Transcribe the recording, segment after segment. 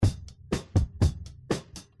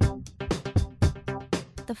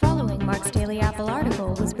The following Mark's Daily Apple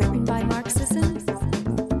article was written by Mark Sisson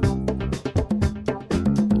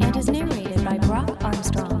and is narrated by Brock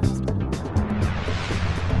Armstrong.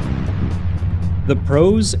 The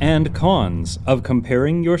pros and cons of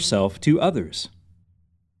comparing yourself to others.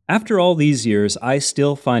 After all these years, I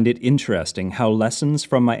still find it interesting how lessons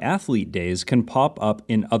from my athlete days can pop up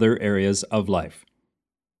in other areas of life.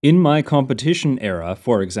 In my competition era,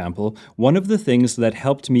 for example, one of the things that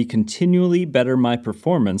helped me continually better my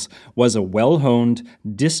performance was a well-honed,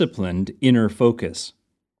 disciplined inner focus.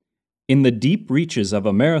 In the deep reaches of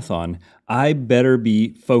a marathon, I better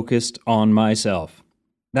be focused on myself.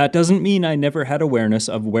 That doesn't mean I never had awareness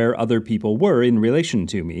of where other people were in relation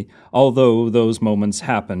to me, although those moments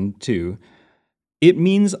happened too. It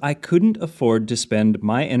means I couldn't afford to spend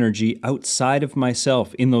my energy outside of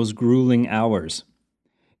myself in those grueling hours.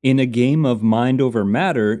 In a game of mind over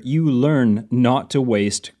matter, you learn not to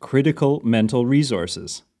waste critical mental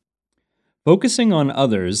resources. Focusing on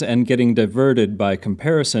others and getting diverted by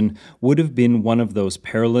comparison would have been one of those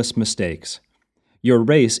perilous mistakes. Your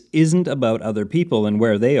race isn't about other people and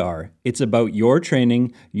where they are. It's about your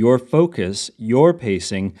training, your focus, your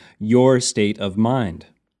pacing, your state of mind.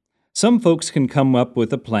 Some folks can come up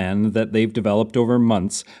with a plan that they've developed over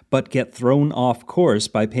months, but get thrown off course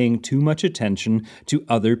by paying too much attention to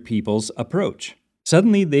other people's approach.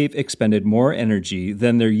 Suddenly, they've expended more energy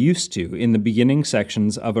than they're used to in the beginning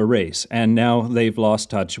sections of a race, and now they've lost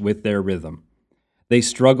touch with their rhythm. They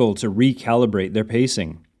struggle to recalibrate their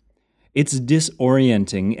pacing. It's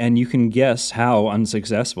disorienting, and you can guess how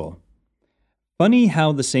unsuccessful. Funny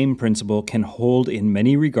how the same principle can hold in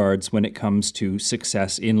many regards when it comes to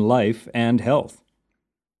success in life and health.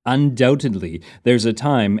 Undoubtedly, there's a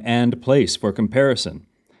time and place for comparison.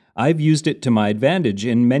 I've used it to my advantage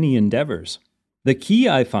in many endeavors. The key,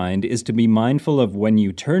 I find, is to be mindful of when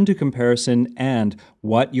you turn to comparison and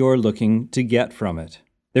what you're looking to get from it.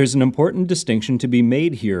 There's an important distinction to be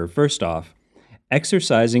made here, first off.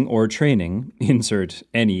 Exercising or training, insert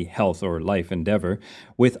any health or life endeavor,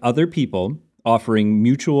 with other people, offering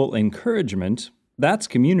mutual encouragement, that's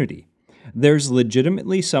community. There's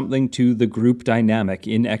legitimately something to the group dynamic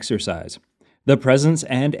in exercise. The presence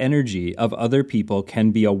and energy of other people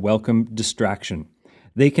can be a welcome distraction.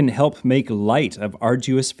 They can help make light of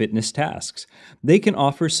arduous fitness tasks. They can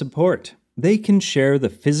offer support. They can share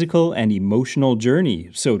the physical and emotional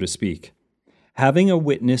journey, so to speak. Having a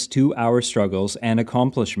witness to our struggles and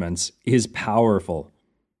accomplishments is powerful.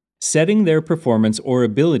 Setting their performance or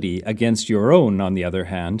ability against your own, on the other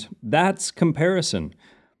hand, that's comparison.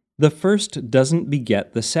 The first doesn't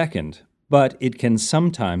beget the second, but it can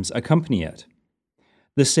sometimes accompany it.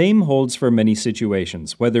 The same holds for many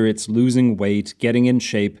situations, whether it's losing weight, getting in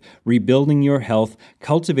shape, rebuilding your health,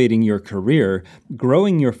 cultivating your career,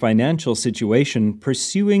 growing your financial situation,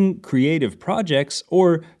 pursuing creative projects,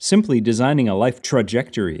 or simply designing a life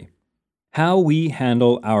trajectory. How we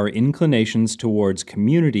handle our inclinations towards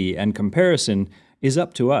community and comparison is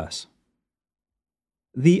up to us.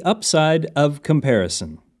 The upside of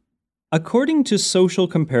comparison. According to social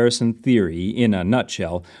comparison theory, in a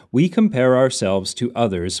nutshell, we compare ourselves to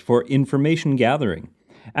others for information gathering,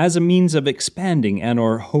 as a means of expanding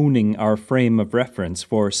and/or honing our frame of reference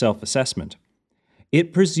for self-assessment.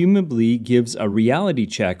 It presumably gives a reality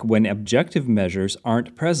check when objective measures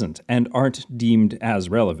aren't present and aren't deemed as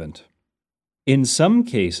relevant. In some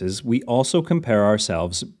cases, we also compare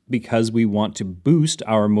ourselves because we want to boost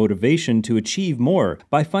our motivation to achieve more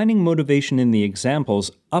by finding motivation in the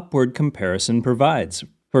examples upward comparison provides,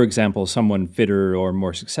 for example, someone fitter or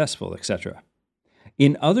more successful, etc.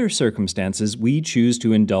 In other circumstances, we choose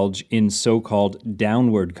to indulge in so-called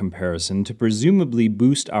downward comparison to presumably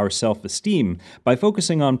boost our self-esteem by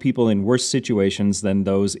focusing on people in worse situations than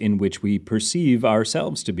those in which we perceive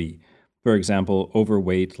ourselves to be. For example,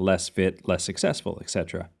 overweight, less fit, less successful,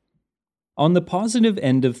 etc. On the positive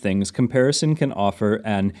end of things, comparison can offer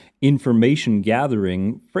an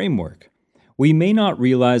information-gathering framework. We may not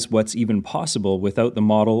realize what's even possible without the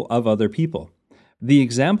model of other people. The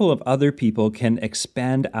example of other people can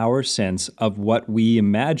expand our sense of what we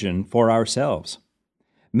imagine for ourselves.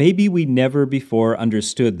 Maybe we never before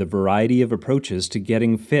understood the variety of approaches to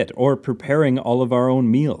getting fit or preparing all of our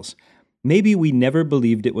own meals. Maybe we never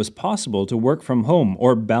believed it was possible to work from home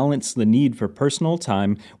or balance the need for personal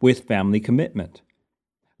time with family commitment.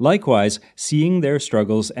 Likewise, seeing their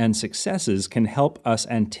struggles and successes can help us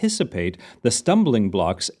anticipate the stumbling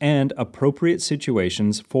blocks and appropriate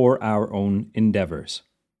situations for our own endeavors.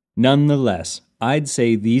 Nonetheless, I'd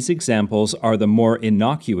say these examples are the more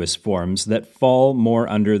innocuous forms that fall more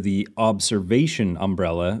under the observation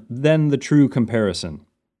umbrella than the true comparison.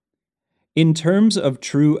 In terms of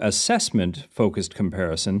true assessment-focused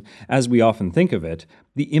comparison, as we often think of it,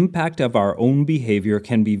 the impact of our own behavior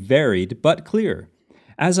can be varied but clear.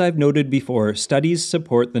 As I've noted before, studies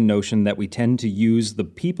support the notion that we tend to use the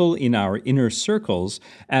people in our inner circles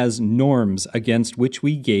as norms against which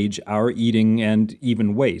we gauge our eating and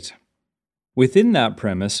even weight. Within that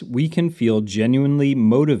premise, we can feel genuinely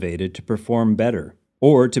motivated to perform better,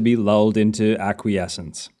 or to be lulled into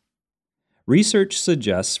acquiescence. Research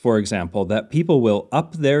suggests, for example, that people will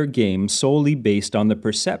up their game solely based on the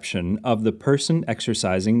perception of the person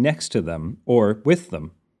exercising next to them or with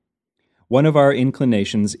them. One of our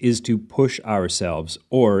inclinations is to push ourselves,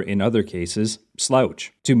 or in other cases,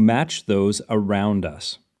 slouch, to match those around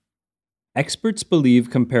us. Experts believe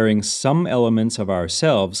comparing some elements of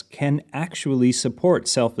ourselves can actually support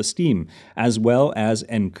self-esteem as well as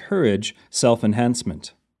encourage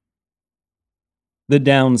self-enhancement. The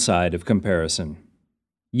downside of comparison.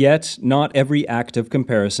 Yet, not every act of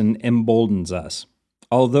comparison emboldens us.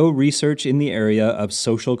 Although research in the area of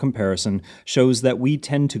social comparison shows that we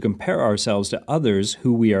tend to compare ourselves to others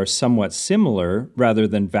who we are somewhat similar rather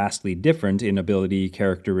than vastly different in ability,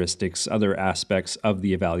 characteristics, other aspects of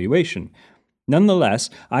the evaluation. Nonetheless,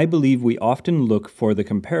 I believe we often look for the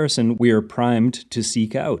comparison we are primed to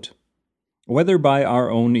seek out, whether by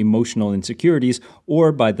our own emotional insecurities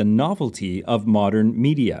or by the novelty of modern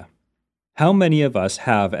media. How many of us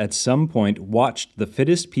have at some point watched the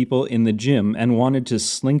fittest people in the gym and wanted to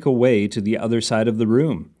slink away to the other side of the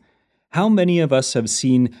room? How many of us have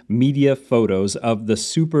seen media photos of the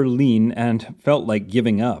super lean and felt like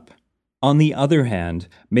giving up? On the other hand,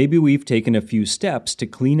 maybe we've taken a few steps to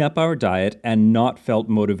clean up our diet and not felt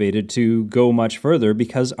motivated to go much further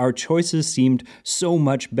because our choices seemed so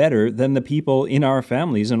much better than the people in our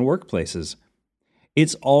families and workplaces.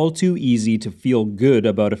 It's all too easy to feel good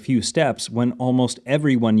about a few steps when almost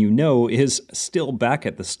everyone you know is still back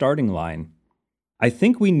at the starting line. I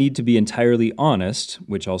think we need to be entirely honest,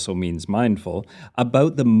 which also means mindful,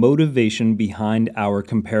 about the motivation behind our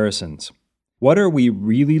comparisons. What are we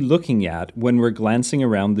really looking at when we're glancing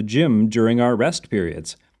around the gym during our rest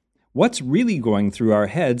periods? What's really going through our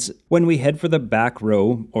heads when we head for the back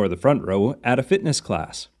row or the front row at a fitness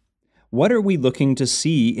class? What are we looking to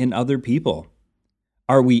see in other people?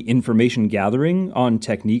 Are we information gathering on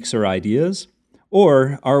techniques or ideas?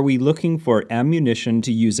 Or are we looking for ammunition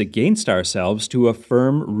to use against ourselves to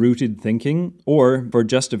affirm rooted thinking or for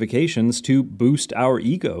justifications to boost our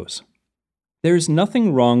egos? There's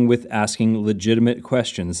nothing wrong with asking legitimate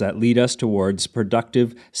questions that lead us towards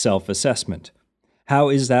productive self-assessment. How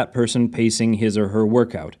is that person pacing his or her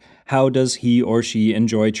workout? How does he or she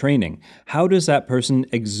enjoy training? How does that person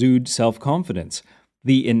exude self-confidence?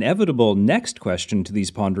 The inevitable next question to these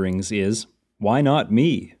ponderings is, why not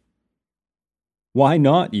me? Why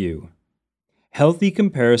not you? Healthy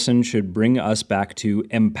comparison should bring us back to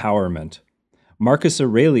empowerment. Marcus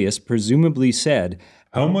Aurelius presumably said,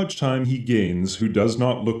 "How much time he gains who does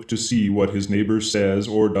not look to see what his neighbor says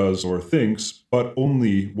or does or thinks, but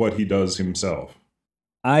only what he does himself."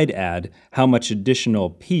 I'd add how much additional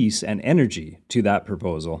peace and energy to that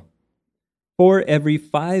proposal. For every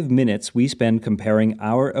 5 minutes we spend comparing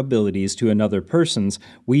our abilities to another person's,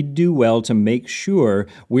 we'd do well to make sure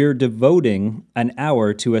we're devoting an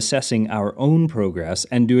hour to assessing our own progress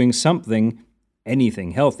and doing something,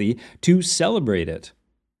 anything healthy, to celebrate it.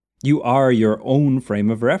 You are your own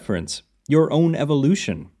frame of reference, your own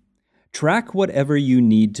evolution. Track whatever you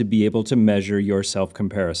need to be able to measure your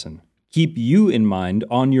self-comparison. Keep you in mind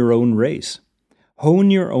on your own race.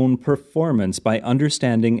 Hone your own performance by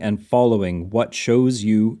understanding and following what shows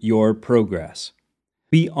you your progress.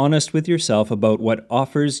 Be honest with yourself about what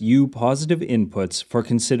offers you positive inputs for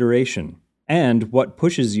consideration and what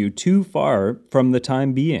pushes you too far from the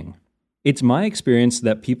time being. It's my experience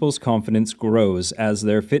that people's confidence grows as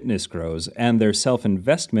their fitness grows and their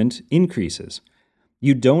self-investment increases.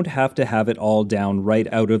 You don't have to have it all down right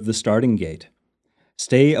out of the starting gate.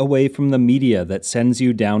 Stay away from the media that sends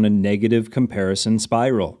you down a negative comparison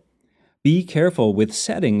spiral. Be careful with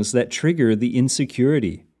settings that trigger the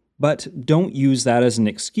insecurity, but don't use that as an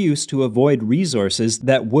excuse to avoid resources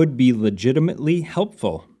that would be legitimately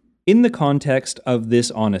helpful. In the context of this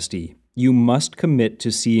honesty, you must commit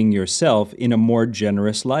to seeing yourself in a more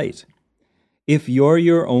generous light. If you're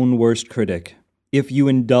your own worst critic, if you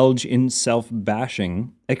indulge in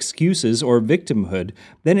self-bashing, excuses, or victimhood,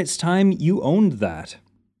 then it's time you owned that.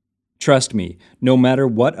 Trust me, no matter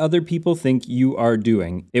what other people think you are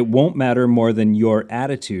doing, it won't matter more than your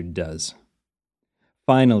attitude does.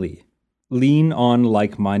 Finally, lean on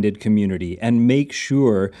like-minded community and make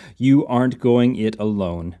sure you aren't going it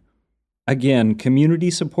alone. Again,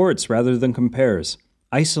 community supports rather than compares.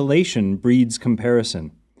 Isolation breeds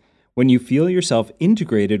comparison. When you feel yourself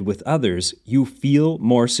integrated with others, you feel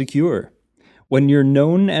more secure. When you're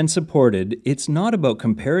known and supported, it's not about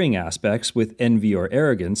comparing aspects with envy or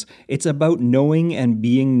arrogance. It's about knowing and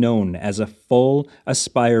being known as a full,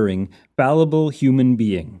 aspiring, fallible human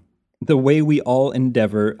being. The way we all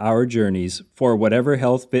endeavor our journeys for whatever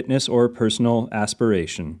health, fitness, or personal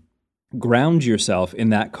aspiration. Ground yourself in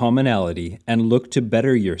that commonality and look to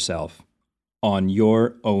better yourself on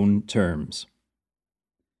your own terms.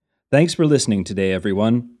 Thanks for listening today,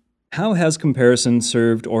 everyone. How has comparison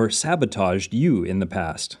served or sabotaged you in the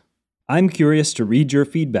past? I'm curious to read your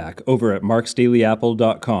feedback over at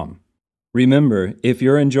marksdailyapple.com. Remember, if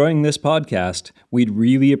you're enjoying this podcast, we'd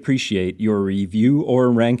really appreciate your review or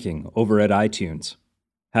ranking over at iTunes.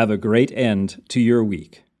 Have a great end to your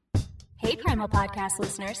week. Hey, Primal Podcast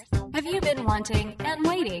listeners. Have you been wanting and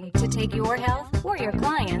waiting to take your health or your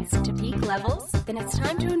clients to peak levels? Then it's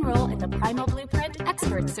time to enroll in the Primal Blueprint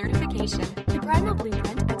Expert Certification. The Primal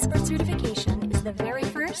Blueprint Expert Certification is the very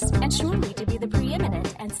first and surely to be the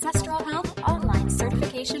preeminent ancestral health online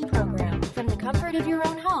certification program. From the comfort of your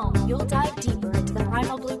own home, you'll dive deeper into the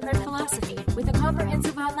Primal Blueprint philosophy with a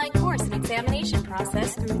comprehensive online course and examination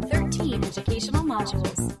process through 13 educational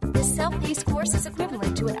modules. This self-paced course is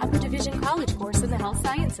equivalent to an upper division college course in the health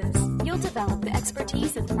sciences. You'll develop the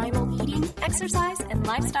expertise in primal eating, exercise, and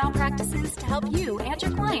lifestyle practices to help you and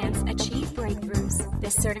your clients achieve breakthroughs.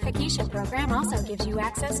 This certification program also gives you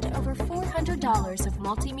access to over $400 of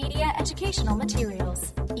multimedia educational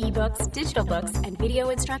materials, ebooks, digital books, and video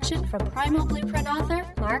instruction from Primal Blueprint author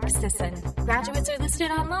Mark Sisson. Graduates are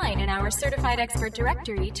listed online in our Certified Expert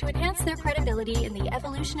Directory to enhance their credibility in the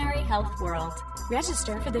evolutionary health world.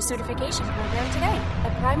 Register for the certification program today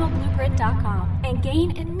at primalblueprint.com and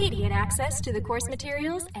gain immediate access to the course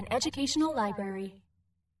materials and educational library.